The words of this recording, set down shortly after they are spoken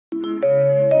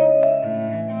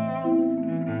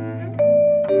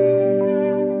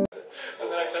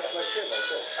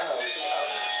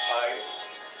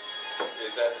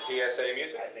PSA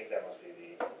music? I think that must be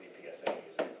the PSA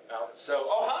music.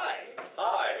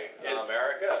 Hi! It's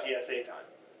America. PSA time.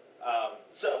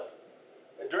 So,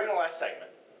 during the last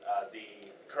segment, the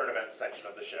current events section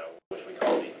of the show, which we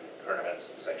call the current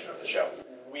events section of the show.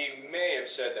 We may have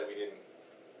said that we didn't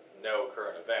know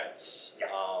current events. Yeah.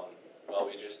 Well,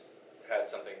 we just had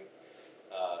something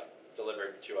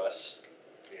delivered to us.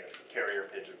 Yeah, carrier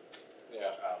pigeon.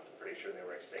 Yeah. Pretty sure they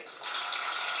were extinct.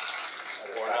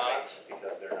 Or not.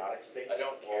 Because they're not extinct. I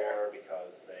don't care. Or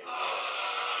because they were...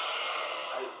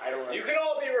 I don't understand. You can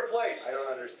all be replaced. I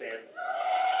don't understand.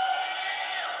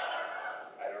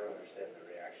 I don't understand the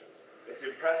reactions. It's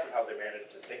impressive how they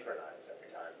manage to synchronize every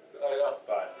time. I know.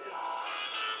 But it's...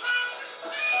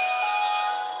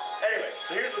 Anyway,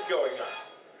 so here's what's going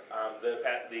on.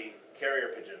 The carrier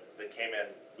pigeon that came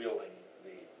in wielding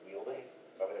the... Wielding?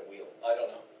 How about it wield? I don't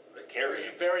know. The carrier. It's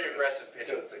a very aggressive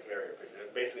pigeon. Because it's a carrier pigeon.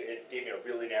 Basically, it gave me a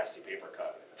really nasty paper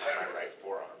cut on my right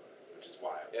forearm, which is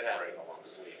why I'm wearing the long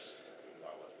sleeves, even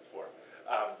though I was before.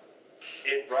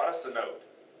 It brought us a note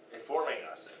informing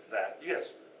us that you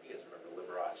guys remember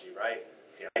Liberace, right?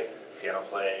 Piano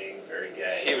playing, very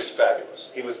gay. He was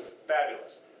fabulous. He was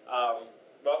fabulous. Well,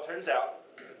 it turns out,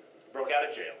 broke out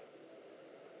of jail,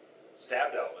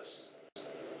 stabbed Elvis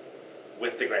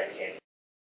with the Grand Canyon.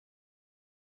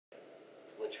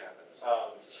 Which happens.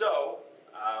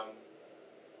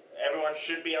 Everyone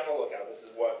should be on the lookout. This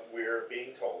is what we're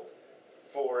being told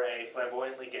for a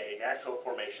flamboyantly gay, natural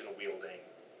formation wielding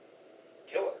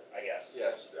killer, I guess.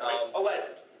 Yes.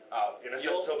 Alleged.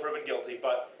 Innocent until proven guilty,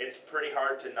 but it's pretty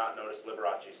hard to not notice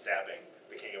Liberace stabbing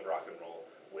the king of rock and roll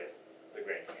with the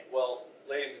Grand Canyon. Well,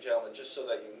 ladies and gentlemen, just so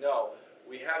that you know,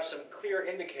 we have some clear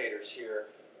indicators here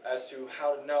as to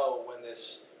how to know when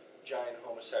this giant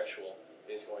homosexual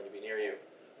is going to be near you.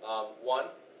 One,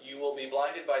 you will be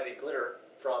blinded by the glitter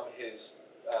from his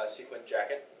sequin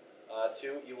jacket.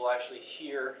 Two, you will actually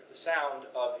hear the sound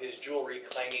of his jewelry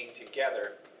clanging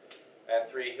together. And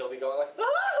three, he'll be going like,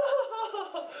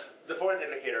 ah! The fourth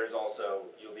indicator is also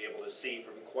you'll be able to see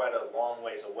from quite a long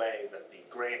ways away that the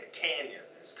Grand Canyon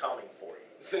is coming for you.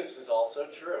 This is also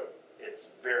true. It's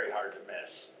very hard to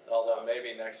miss. Although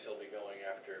maybe next he'll be going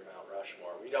after Mount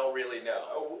Rushmore. We don't really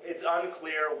know. It's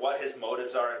unclear what his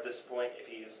motives are at this point. If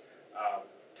he's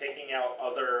taking out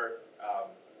other,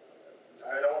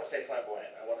 I don't want to say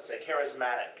flamboyant, I want to say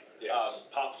charismatic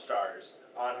pop stars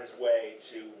on his way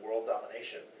to world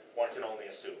domination. One can only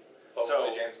assume.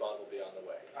 Hopefully James Bond will be on the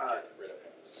way to get rid of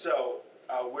him. So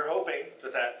we're hoping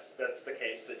that that's the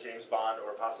case, that James Bond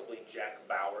or possibly Jack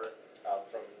Bauer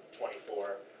from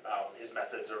 24, his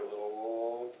methods are a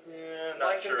little,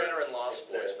 not sure. I like him better in Lost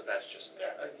Boys, but that's just me.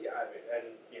 Yeah, I mean,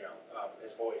 and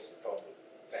his voice and phone was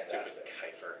fantastic. Stupid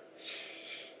Kiefer.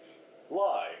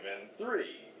 Live in 3,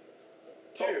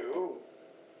 2,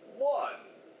 1.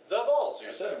 The balls.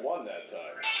 You said 1 that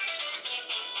time.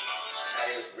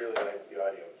 I was really late with the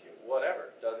audio cue. Whatever.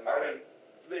 Doesn't matter.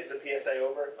 Is the PSA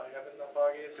over? I haven't the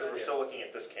foggiest Because we're idea. still looking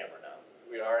at this camera now.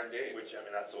 We are indeed. Which, I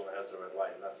mean, that's the one that has the red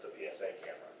light, and that's the PSA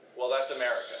camera. Well, that's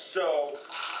America. So,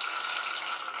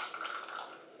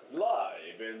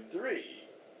 Live in 3,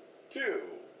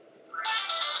 2.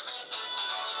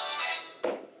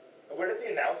 where did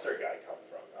the announcer guy come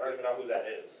from? I don't even know who that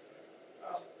is.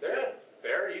 Is there a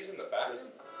bear using the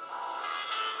bathroom?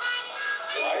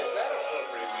 Why is that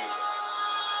appropriate music?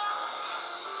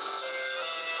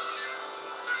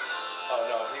 Oh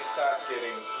no, he's not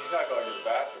going to the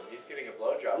bathroom. He's getting a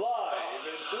blowjob. Live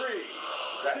in 3,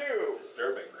 2.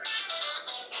 Disturbing.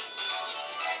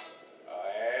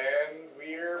 And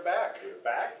we're back. You're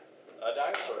back? A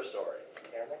dinosaur story.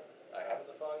 Camera? I haven't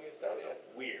the foggiest That was idea.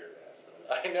 a weird ass movie.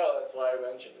 I know, that's why I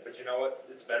mentioned it. But you know what?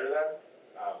 It's better than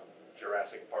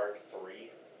Jurassic Park 3.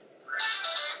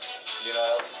 You know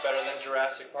what else is better than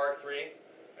Jurassic Park 3?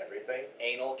 Everything.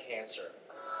 Anal cancer.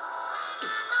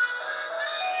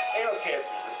 Anal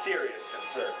cancer is a serious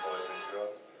concern, boys and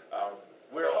girls.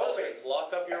 We're So hoping. husbands,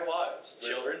 lock up your wives.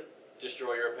 Children,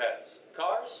 destroy your pets.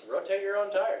 Cars, rotate your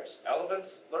own tires.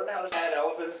 Elephants learn how to. And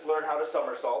elephants learn how to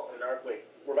somersault. And wait,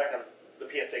 we're back on the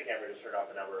PSA camera just turned off,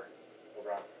 and now we're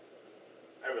over on.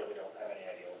 I really don't have any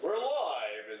idea what's We're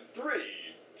live in 3,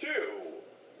 2.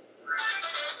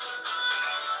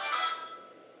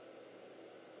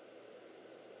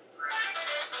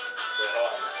 Wait, hold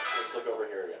on, let's look over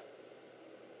here again.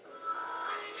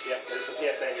 Yeah, there's the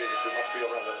PSA music. We must be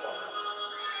over on this one now.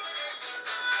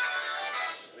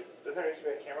 Didn't there used to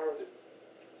be a camera with it?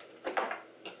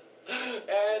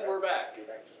 And we're back. Your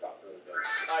back just got really big.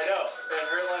 I know, it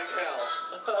hurt like hell.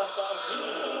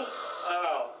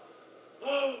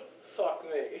 Oh. Fuck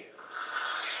me.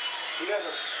 He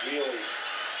doesn't really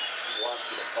want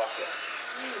you to fuck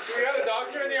Do we have a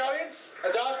doctor in the audience?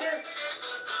 A doctor?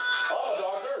 Oh,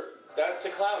 doctor. That's the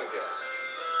clown again.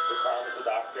 The clown is a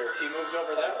doctor. He moved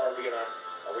over there. Are we gonna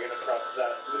trust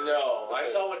that? No. I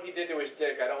saw what he did to his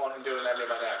dick. I don't want him doing that near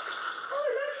my neck.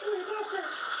 I'm actually a doctor.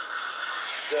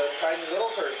 The tiny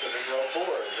little person in row 4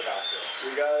 is a doctor.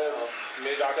 We got a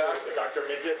midget doctor. Dr.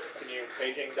 Midget. Can you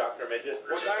paging Dr. Midget?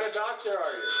 What kind of doctor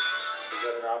are you? Is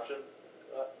that an option?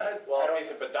 Well, if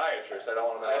he's a podiatrist, I don't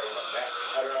want him having my neck.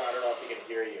 I don't know if he can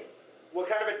hear you. What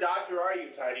kind of a doctor are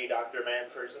you, tiny doctor man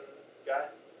person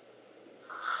guy?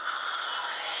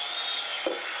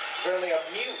 Apparently a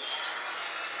mute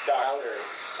doctor.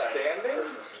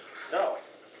 Standing? No,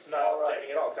 it's not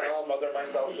standing at all. Can I smother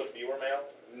myself with viewer mail?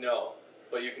 No,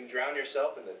 but you can drown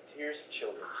yourself in the tears of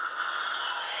children.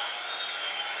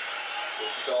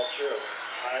 This is all true.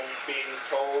 I'm being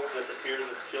told that the tears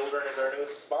of children is our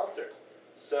newest sponsor.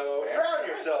 So drown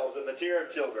yourselves in the tear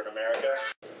of children, America.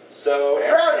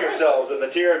 Drown yourselves in the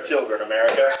tear of children,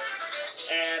 America.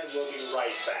 And we'll be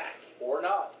right back. Or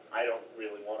not. I don't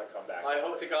really want to come back. I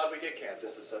hope to God we get cancer.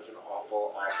 This is such an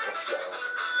awful, awful show. And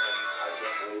I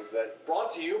can't believe that.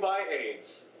 Brought to you by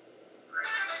AIDS.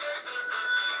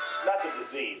 Not the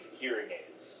disease, hearing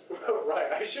aids.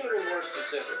 Right, I should have been more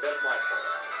specific. That's my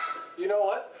fault. You know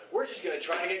what? We're just going to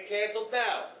try to get canceled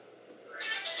now.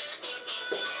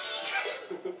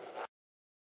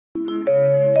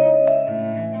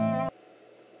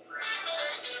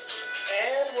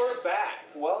 And we're back.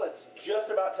 Well, it's just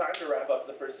about time to wrap up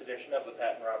the first edition of the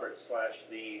Pat and Robert /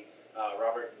 the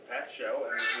Robert and Pat show,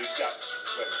 and we've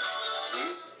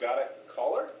got a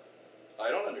caller. I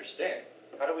don't understand.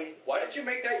 How do we? Why did you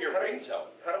make that your ringtone?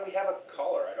 How do we have a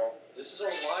caller? I don't. This is a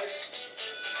live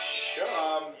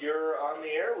show. You're on the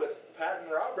air with Pat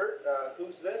and Robert.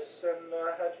 Who's this, and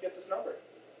how'd you get this number?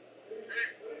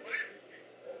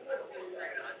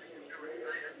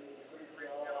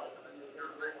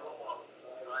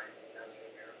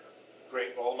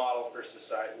 Great role model for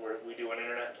society. We do an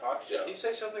internet talk show. Did he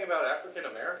say something about African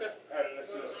America? And this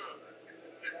is.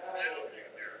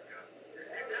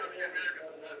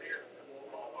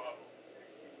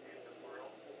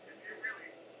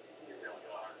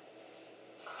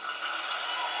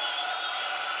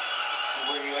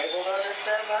 Were you able to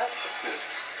understand that? Because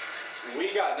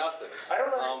we got nothing. I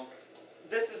don't know.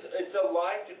 It's a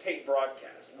live to tape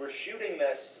broadcast. We're shooting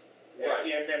this right.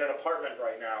 in an apartment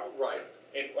right now. Right.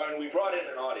 And we brought in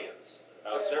an audience.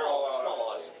 A small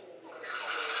audience.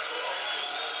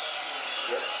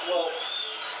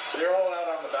 They're all out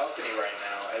on the balcony right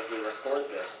now as we record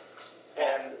this.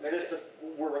 And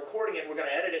we're recording it, we're going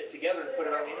to edit it together and put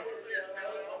it on the internet.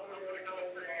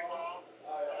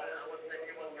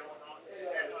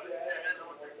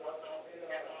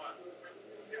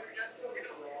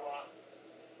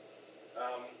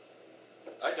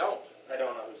 I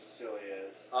don't know who Cecilia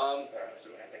is. I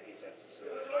think he said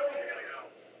Cecilia.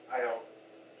 I don't.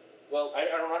 Well, I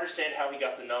don't understand how he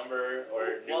got the number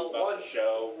or knew about the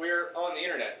show. We're on the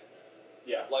internet.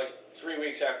 Yeah. Like 3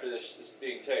 weeks after this is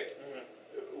being taped.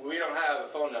 Mm-hmm. We don't have a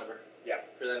phone number. Yeah.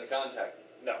 For them to contact.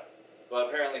 No. But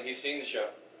apparently he's seen the show.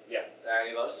 Yeah. And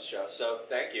he loves the show. So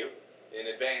thank you in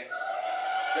advance.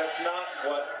 That's not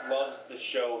what loves the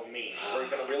show means. We're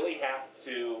going to really have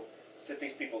to sit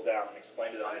these people down and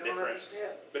explain to them the difference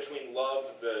between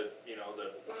love, the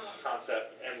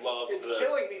concept, and love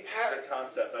killing me, Pat. The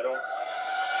concept. I don't.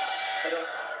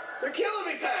 They're killing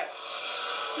me, Pat.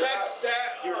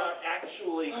 You're not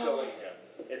actually killing him.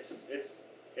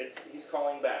 He's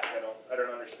calling back. I don't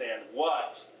understand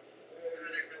what.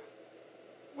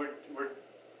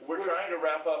 We're trying to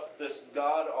wrap up this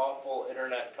god-awful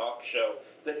internet talk show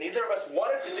that neither of us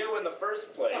wanted to do in the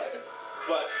first place,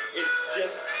 but it's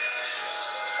just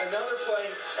another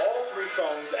playing all 3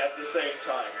 songs at the same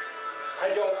time.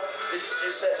 Does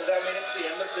that mean it's the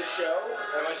end of the show?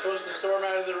 Am I supposed to storm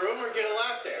out of the room or get a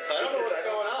lap dance? I don't know what's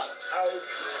going on.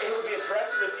 It would be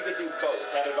impressive if you could do both.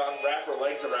 Have Yvonne wrap her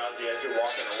legs around you as you're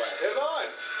walking away. Yvonne!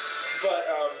 But,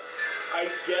 I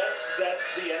guess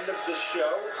that's the end of the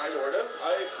show. Sort of.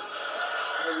 I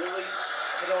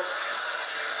don't.